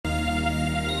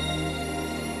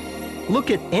Look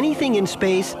at anything in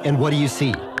space and what do you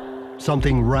see?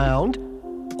 Something round?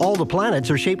 All the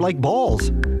planets are shaped like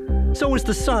balls. So is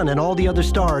the sun and all the other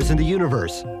stars in the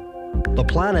universe. The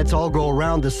planets all go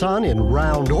around the sun in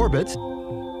round orbits,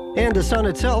 and the sun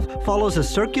itself follows a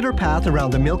circular path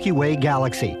around the Milky Way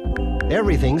galaxy.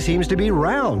 Everything seems to be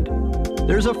round.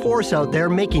 There's a force out there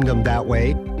making them that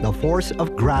way, the force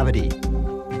of gravity.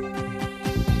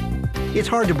 It's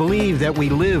hard to believe that we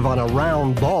live on a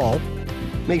round ball.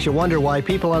 Makes you wonder why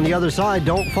people on the other side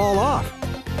don't fall off.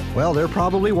 Well, they're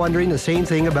probably wondering the same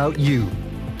thing about you.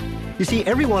 You see,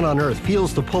 everyone on Earth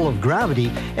feels the pull of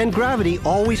gravity, and gravity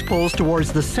always pulls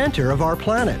towards the center of our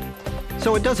planet.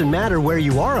 So it doesn't matter where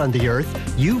you are on the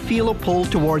Earth, you feel a pull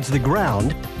towards the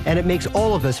ground, and it makes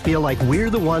all of us feel like we're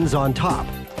the ones on top.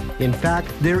 In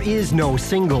fact, there is no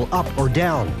single up or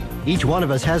down. Each one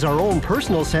of us has our own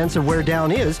personal sense of where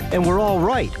down is, and we're all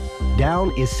right.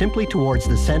 Down is simply towards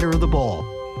the center of the ball.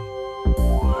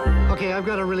 Okay, I've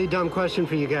got a really dumb question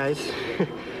for you guys.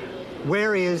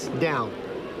 Where is down?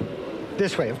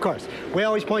 This way, of course. We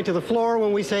always point to the floor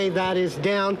when we say that is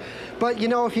down. But you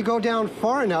know, if you go down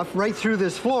far enough, right through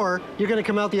this floor, you're going to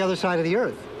come out the other side of the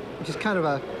Earth, which is kind of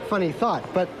a funny thought.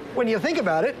 But when you think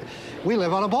about it, we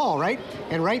live on a ball, right?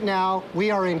 And right now, we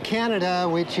are in Canada,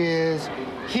 which is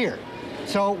here.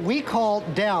 So we call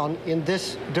down in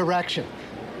this direction.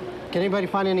 Can anybody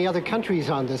find any other countries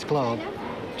on this globe?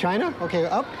 China? Okay,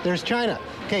 up, there's China.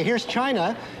 Okay, here's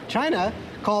China. China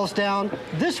calls down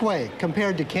this way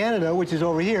compared to Canada, which is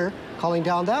over here, calling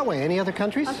down that way. Any other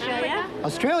countries? Australia.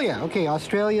 Australia. Okay,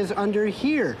 Australia's under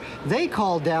here. They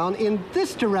call down in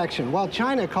this direction, while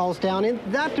China calls down in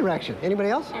that direction. Anybody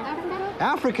else? Africa.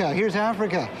 Africa. Here's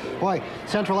Africa. Boy,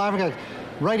 Central Africa,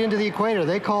 right into the equator.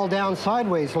 They call down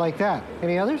sideways like that.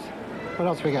 Any others? What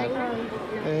else we got?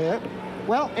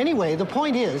 Well, anyway, the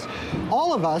point is,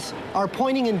 all of us are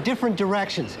pointing in different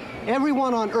directions.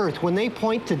 Everyone on Earth, when they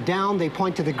point to down, they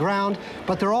point to the ground,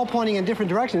 but they're all pointing in different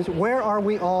directions. Where are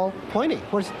we all pointing?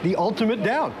 Where's the ultimate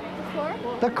down?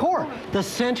 The core, the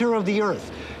center of the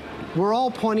Earth. We're all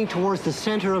pointing towards the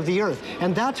center of the Earth,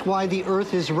 and that's why the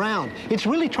Earth is round. It's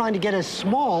really trying to get as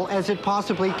small as it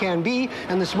possibly can be,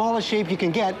 and the smallest shape you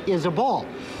can get is a ball.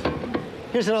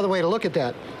 Here's another way to look at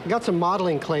that. I've got some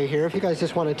modeling clay here, if you guys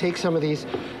just want to take some of these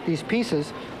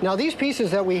pieces. Now, these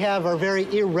pieces that we have are very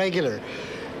irregular.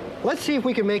 Let's see if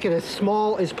we can make it as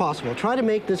small as possible. Try to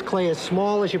make this clay as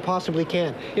small as you possibly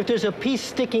can. If there's a piece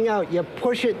sticking out, you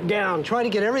push it down. Try to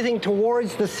get everything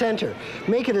towards the center.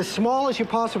 Make it as small as you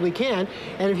possibly can,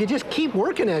 and if you just keep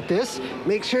working at this,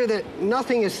 make sure that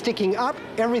nothing is sticking up,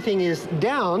 everything is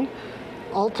down.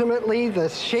 Ultimately, the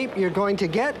shape you're going to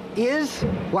get is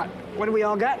what? What do we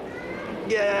all got?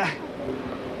 Yeah,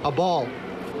 a ball.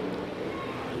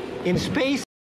 In space,